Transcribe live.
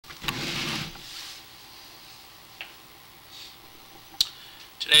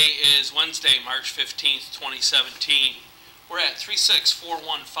Today is Wednesday, March 15th, 2017. We're at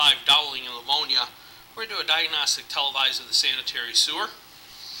 36415 Dowling in Livonia. We're going to do a diagnostic televise of the sanitary sewer.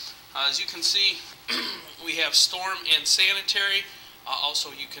 As you can see, we have storm and sanitary. Also,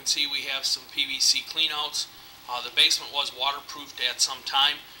 you can see we have some PVC cleanouts. The basement was waterproofed at some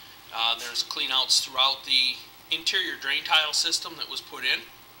time. There's cleanouts throughout the interior drain tile system that was put in.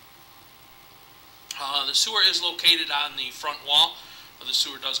 The sewer is located on the front wall. The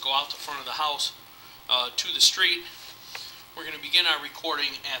sewer does go out the front of the house to the street. We're going to begin our recording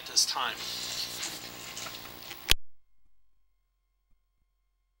at this time.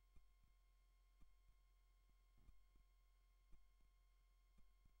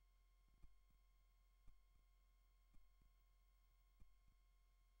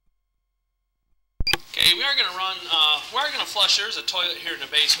 Okay, we are going to flush. There's a toilet here in the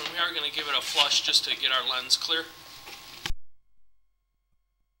basement. We are going to give it a flush just to get our lens clear.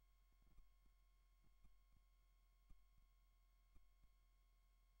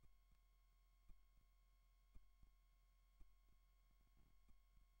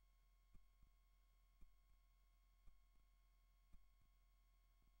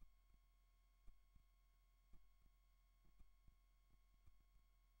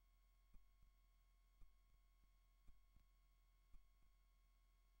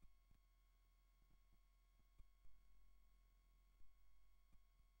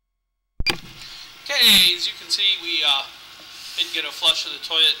 Okay, as you can see, we did get a flush of the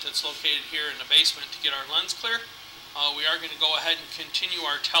toilet that's located here in the basement to get our lens clear. We are going to go ahead and continue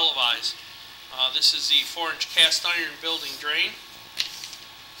our televise. This is the 4-inch cast iron building drain.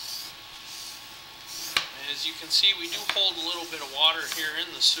 As you can see, we do hold a little bit of water here in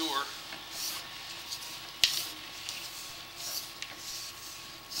the sewer.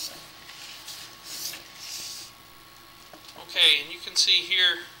 Okay, and you can see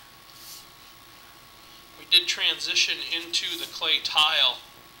here we did transition into the clay tile.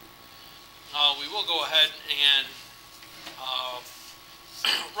 We will go ahead and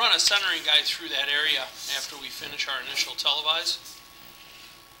run a centering guide through that area after we finish our initial televise.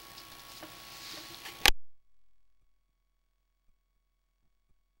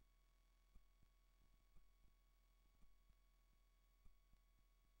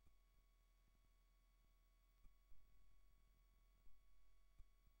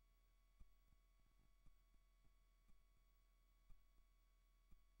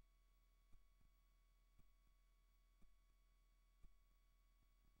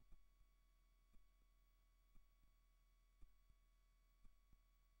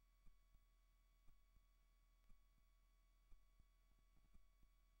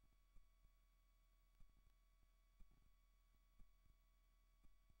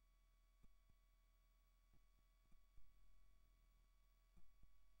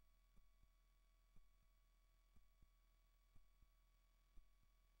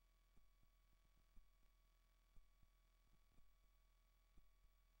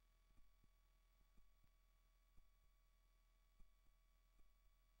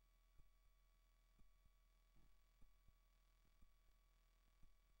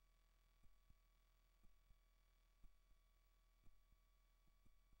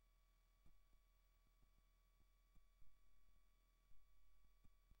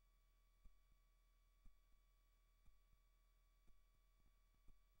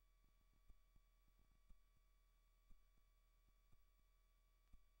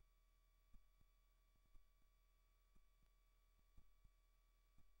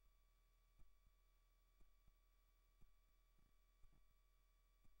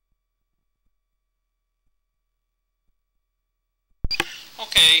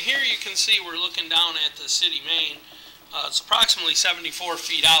 Okay, here you can see we're looking down at the city main. It's approximately 74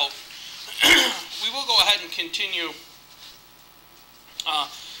 feet out. We will go ahead and continue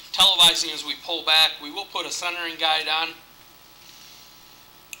televising as we pull back. We will put a centering guide on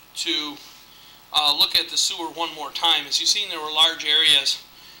to look at the sewer one more time. As you've seen, there were large areas,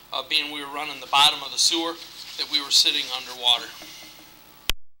 being we were running the bottom of the sewer, that we were sitting underwater.